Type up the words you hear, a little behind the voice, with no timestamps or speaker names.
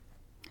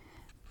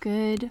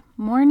Good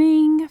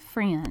morning,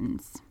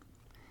 friends.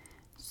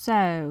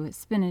 So,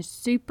 it's been a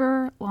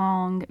super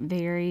long,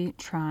 very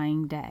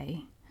trying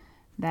day.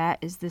 That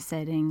is the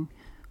setting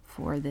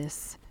for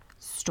this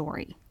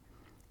story.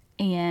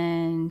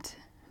 And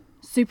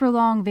super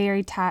long,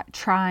 very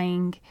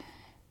trying.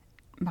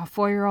 My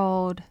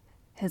 4-year-old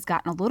has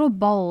gotten a little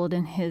bold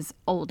in his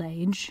old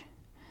age,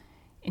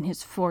 in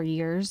his 4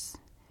 years.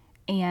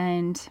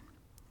 And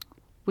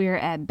we're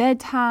at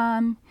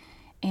bedtime.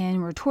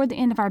 And we're toward the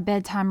end of our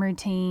bedtime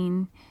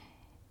routine.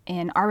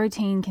 And our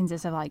routine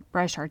consists of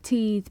brush our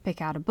teeth, pick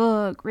out a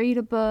book, read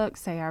a book,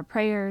 say our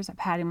prayers. I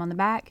pat him on the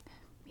back.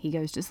 He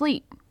goes to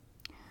sleep.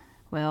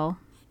 Well,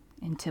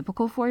 in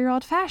typical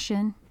 4-year-old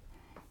fashion,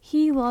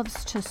 he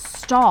loves to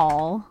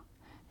stall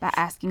by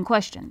asking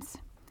questions.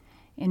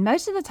 And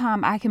most of the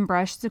time I can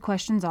brush the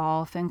questions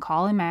off and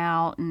call him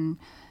out and,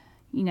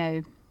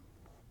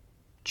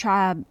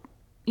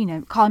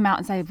 call him out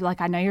and say,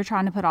 I know you're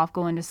trying to put off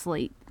going to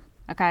sleep.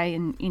 Okay,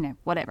 and,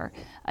 whatever,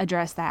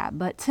 address that.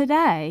 But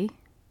today,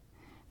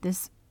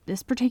 this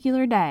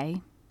particular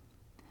day,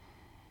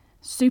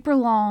 super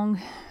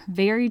long,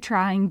 very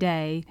trying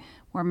day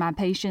where my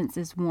patience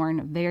is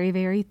worn very,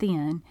 very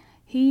thin,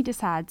 he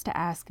decides to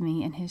ask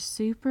me in his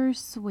super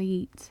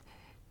sweet,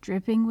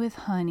 dripping with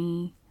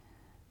honey,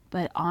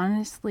 but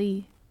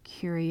honestly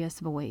curious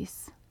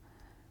voice,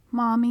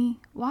 "Mommy,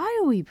 why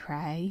do we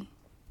pray?"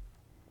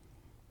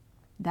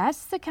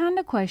 That's the kind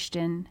of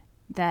question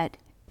that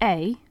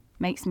A,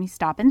 makes me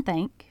stop and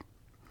think,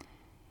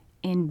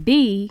 and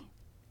B,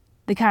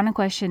 the kind of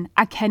question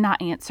I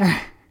cannot answer.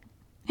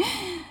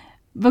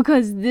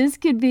 Because this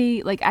could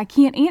be, I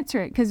can't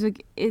answer it because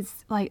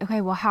it's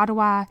okay, well, how do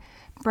I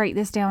break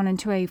this down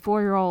into a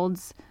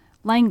 4-year-old's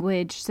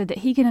language so that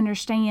he can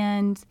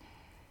understand,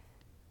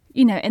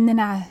 and then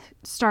I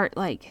start,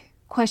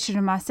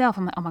 questioning myself.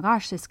 I'm like, oh my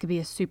gosh, this could be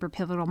a super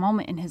pivotal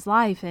moment in his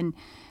life, and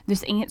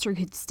this answer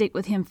could stick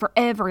with him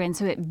forever, and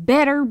so it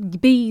better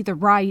be the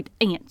right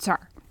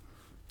answer.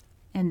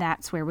 And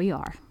that's where we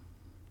are.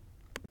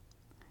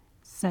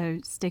 So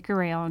stick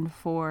around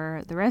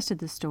for the rest of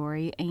the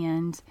story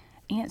and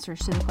answers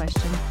to the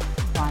question,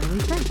 why do we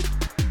pray?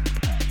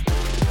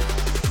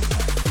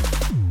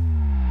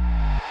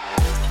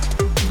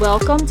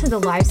 Welcome to the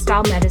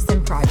Lifestyle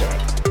Medicine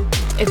Project.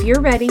 If you're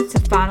ready to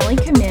finally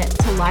commit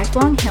to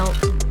lifelong health,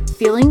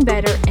 feeling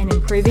better, and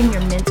improving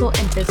your mental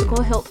and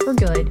physical health for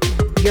good,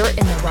 you're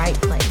in the right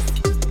place.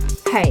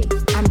 Hey,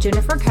 I'm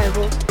Jennifer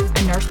Coble,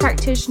 a nurse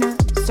practitioner,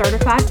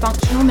 certified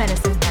functional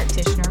medicine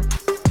practitioner,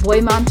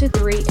 boy mom to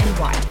 3, and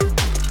wife.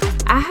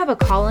 I have a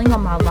calling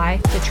on my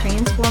life to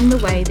transform the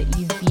way that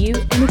you view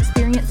and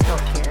experience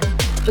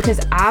healthcare because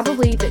I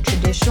believe that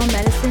traditional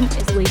medicine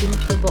is leading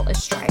people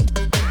astray.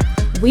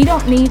 We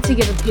don't need to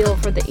give a pill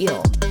for the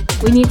ill.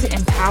 We need to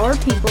empower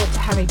people to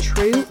have a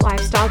true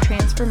lifestyle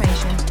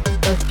transformation,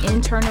 both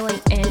internally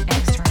and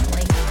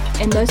externally,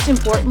 and most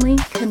importantly,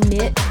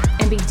 commit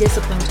and be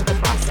disciplined to the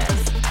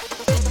process.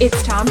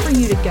 It's time for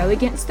you to go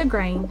against the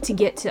grain to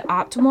get to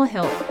optimal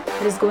health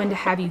that is going to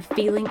have you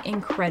feeling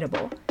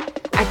incredible.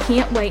 I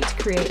can't wait to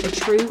create a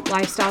true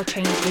lifestyle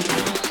change with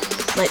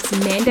you. Let's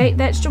mandate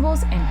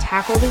vegetables and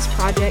tackle this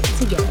project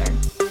together.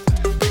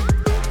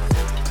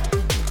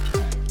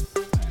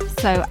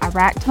 So I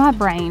racked my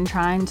brain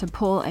trying to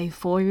pull a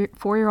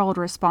 4-year-old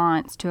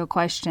response to a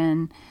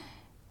question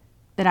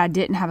that I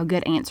didn't have a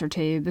good answer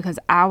to because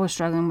I was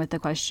struggling with the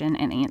question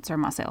and answer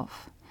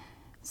myself.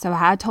 So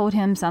I told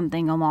him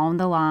something along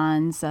the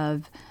lines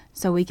of,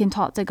 so we can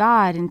talk to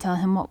God and tell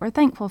him what we're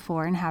thankful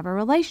for and have a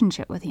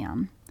relationship with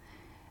him.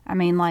 I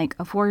mean, a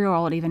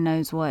 4-year-old even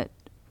knows what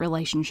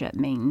relationship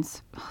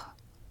means.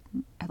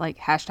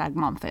 Hashtag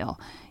mom fail.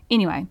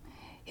 Anyway,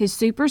 his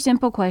super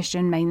simple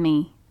question made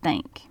me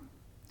think,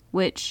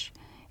 which,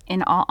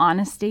 in all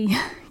honesty,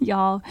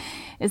 y'all,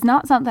 is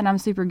not something I'm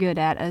super good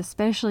at,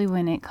 especially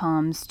when it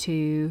comes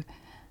to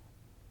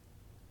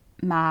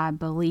my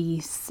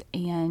beliefs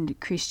and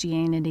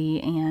Christianity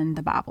and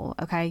the Bible,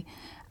 okay?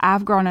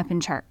 I've grown up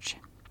in church.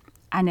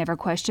 I never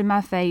questioned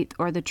my faith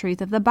or the truth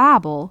of the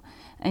Bible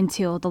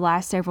until the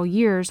last several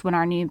years when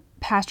our new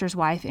pastor's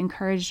wife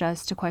encouraged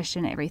us to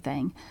question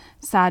everything.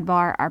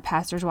 Sidebar, our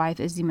pastor's wife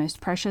is the most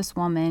precious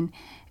woman,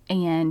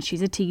 and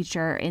she's a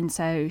teacher, and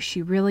so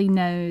she really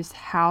knows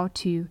how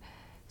to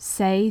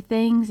say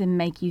things and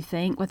make you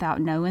think without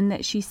knowing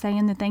that she's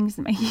saying the things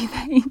that make you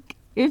think,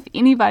 if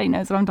anybody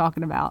knows what I'm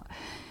talking about.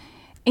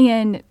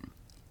 And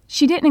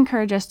she didn't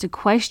encourage us to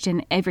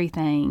question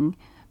everything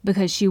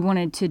because she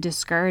wanted to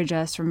discourage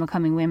us from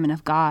becoming women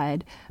of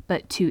God,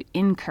 but to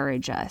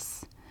encourage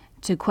us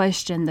to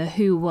question the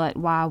who, what,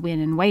 why, when,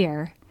 and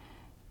where.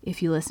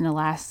 If you listen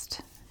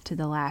to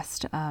the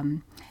last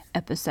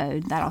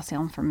episode, that'll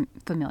sound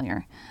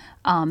familiar.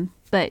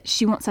 But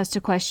she wants us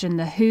to question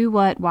the who,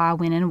 what, why,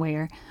 when, and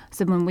where.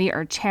 So when we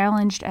are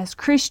challenged as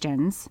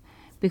Christians,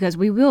 because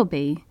we will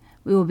be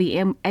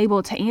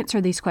able to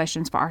answer these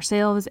questions for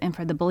ourselves and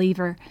for the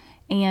believer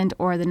and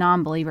or the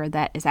non-believer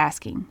that is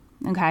asking,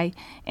 okay?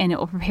 And it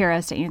will prepare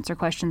us to answer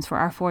questions for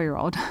our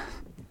 4-year-old.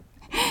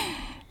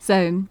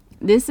 So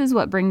this is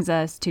what brings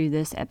us to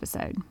this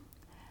episode.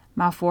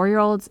 My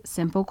 4-year-old's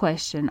simple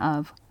question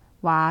of,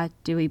 why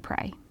do we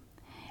pray?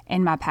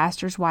 And my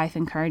pastor's wife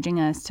encouraging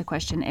us to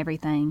question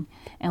everything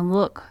and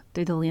look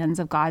through the lens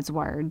of God's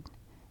Word,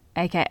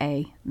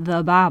 a.k.a.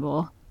 the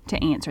Bible,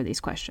 to answer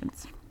these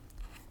questions.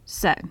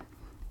 So,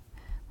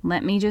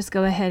 let me just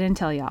go ahead and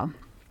tell y'all,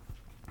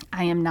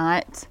 I am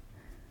not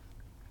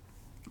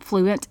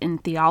fluent in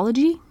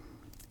theology.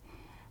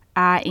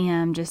 I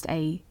am just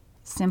a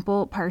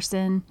simple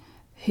person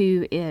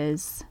who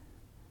is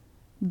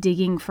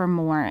digging for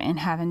more and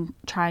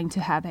trying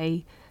to have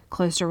a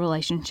closer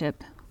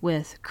relationship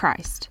with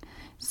Christ.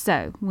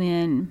 So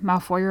when my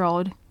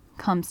 4-year-old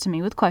comes to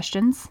me with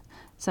questions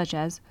such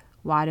as,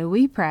 why do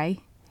we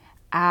pray?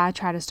 I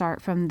try to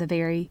start from the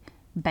very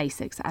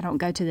basics. I don't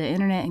go to the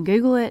internet and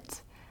Google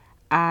it.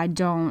 I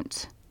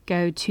don't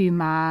go to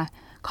my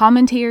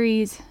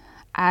commentaries.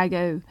 I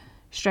go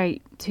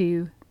straight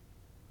to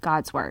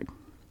God's Word.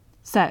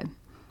 So,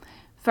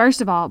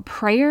 first of all,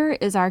 prayer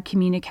is our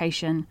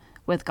communication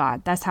with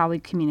God. That's how we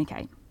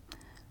communicate.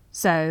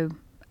 So,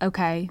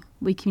 okay,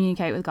 we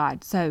communicate with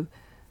God. So,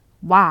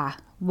 why?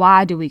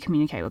 Why do we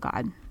communicate with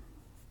God?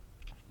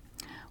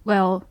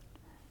 Well,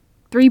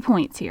 3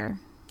 points here.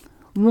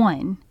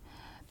 1,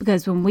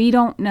 because when we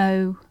don't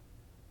know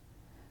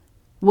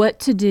what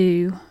to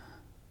do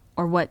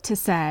or what to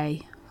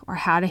say or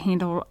how to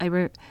handle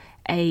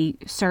a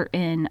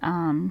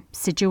certain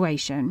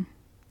situation,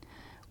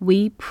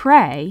 we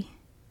pray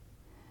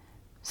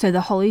so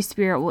the Holy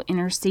Spirit will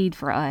intercede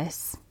for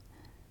us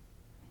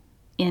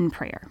in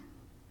prayer.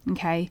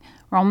 Okay?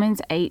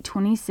 Romans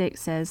 8:26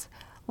 says,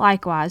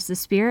 likewise, the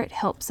Spirit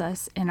helps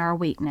us in our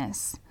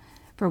weakness,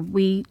 for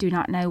we do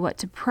not know what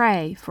to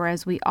pray for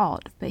as we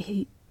ought,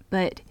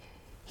 but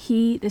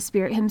he, the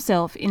Spirit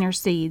himself,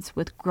 intercedes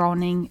with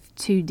groaning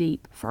too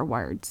deep for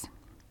words.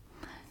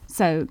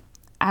 So,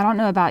 I don't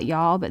know about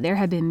y'all, but there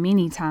have been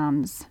many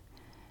times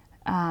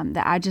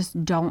that I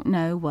just don't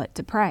know what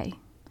to pray.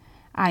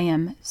 I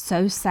am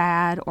so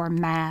sad or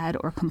mad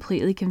or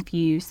completely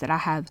confused that I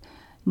have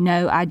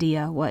no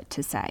idea what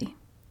to say.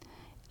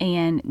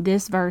 And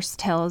this verse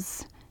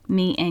tells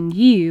me and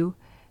you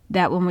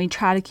that when we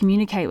try to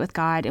communicate with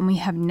God and we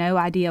have no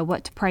idea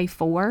what to pray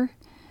for,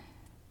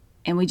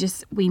 and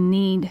we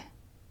need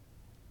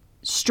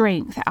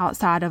strength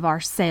outside of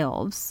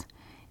ourselves,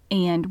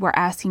 and we're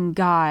asking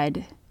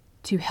God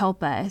to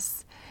help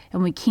us,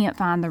 and we can't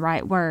find the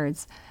right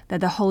words, that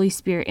the Holy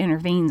Spirit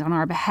intervenes on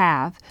our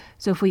behalf.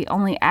 So if we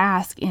only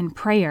ask in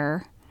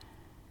prayer,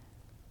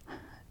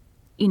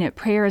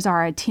 prayer is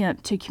our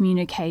attempt to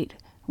communicate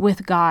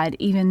with God,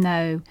 even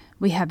though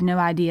we have no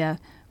idea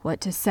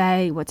what to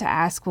say, what to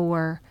ask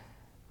for.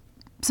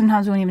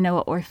 Sometimes we don't even know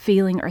what we're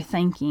feeling or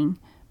thinking,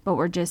 but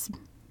we're just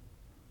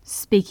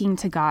speaking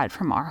to God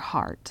from our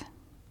heart.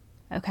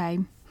 Okay?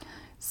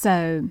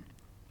 So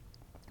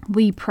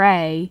we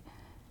pray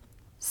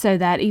so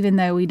that even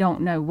though we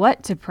don't know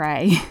what to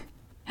pray,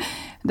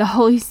 the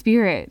Holy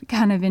Spirit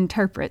kind of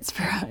interprets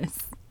for us.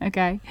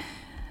 Okay?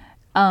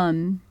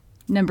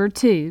 Number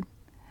 2,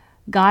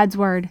 God's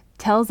Word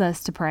tells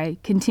us to pray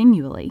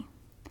continually.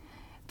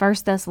 1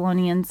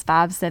 Thessalonians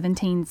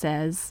 5:17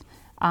 says,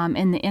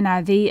 in the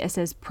NIV it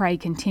says pray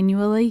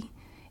continually.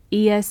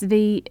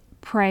 ESV,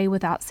 pray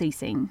without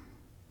ceasing.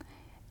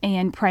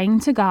 And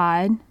praying to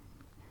God,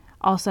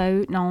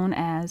 also known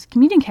as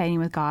communicating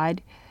with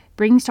God,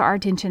 brings to our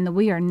attention that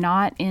we are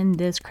not in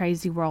this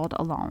crazy world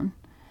alone.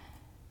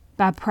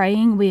 By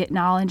praying, we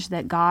acknowledge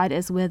that God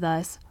is with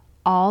us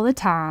all the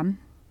time,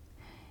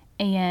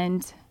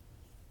 and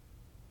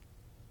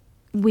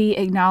we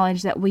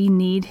acknowledge that we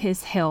need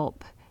His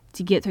help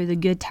to get through the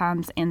good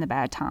times and the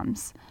bad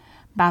times.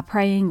 By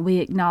praying, we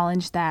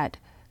acknowledge that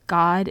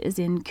God is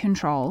in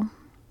control,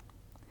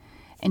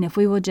 and if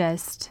we will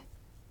just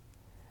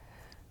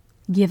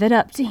give it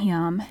up to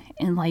Him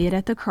and lay it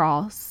at the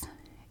cross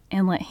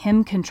and let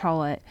Him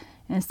control it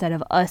instead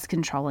of us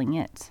controlling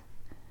it,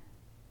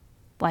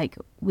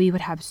 we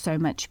would have so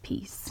much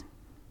peace.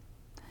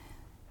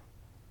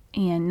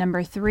 And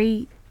number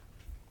 3,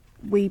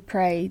 we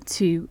pray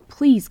to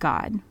please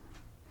God.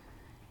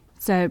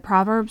 So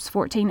Proverbs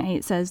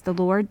 14:8 says, the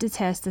Lord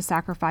detests the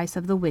sacrifice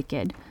of the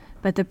wicked,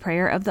 but the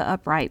prayer of the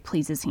upright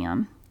pleases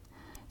Him.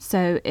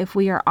 So if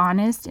we are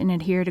honest and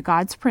adhere to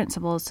God's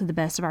principles to the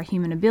best of our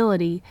human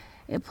ability,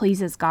 it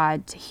pleases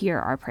God to hear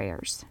our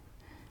prayers.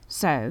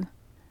 So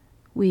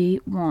we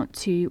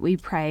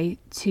pray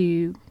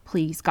to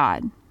please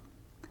God.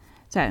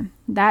 So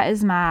that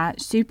is my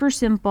super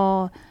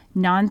simple,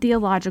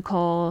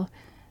 non-theological,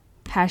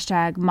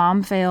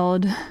 #mom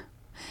failed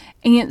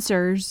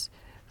answers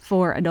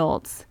for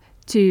adults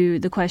to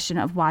the question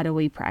of why do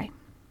we pray.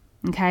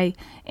 Okay?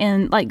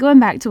 And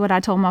going back to what I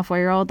told my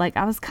 4-year-old,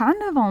 I was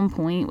kind of on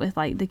point with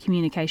the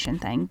communication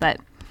thing, but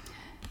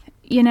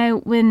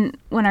when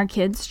our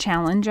kids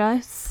challenge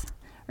us,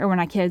 or when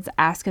our kids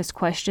ask us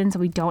questions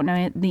and we don't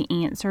know the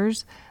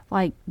answers,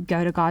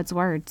 go to God's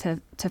Word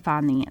to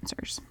find the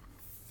answers.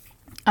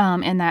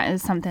 And that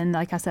is something,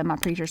 like I said, my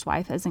preacher's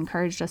wife has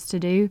encouraged us to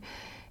do.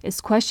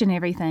 is question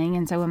everything.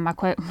 And so when my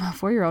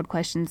 4-year-old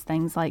questions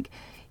things like,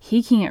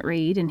 he can't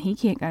read and he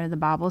can't go to the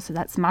Bible, so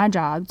that's my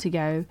job to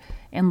go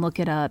and look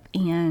it up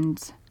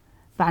and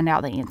find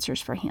out the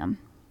answers for him.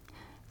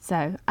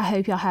 So I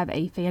hope y'all have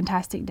a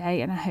fantastic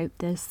day, and I hope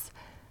this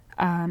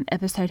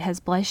episode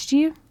has blessed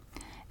you,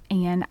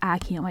 and I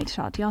can't wait to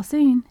talk to y'all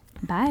soon.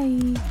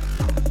 Bye.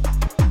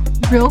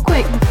 Real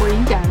quick before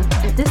you go,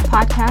 if this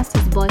podcast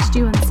has blessed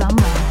you in some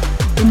way,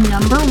 the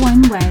number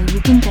one way you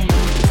can thank me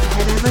is to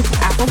head over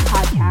to Apple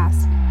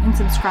Podcasts and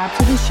subscribe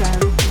to the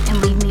show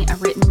and leave me a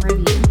written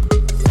review.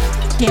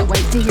 Can't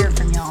wait to hear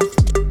from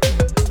y'all.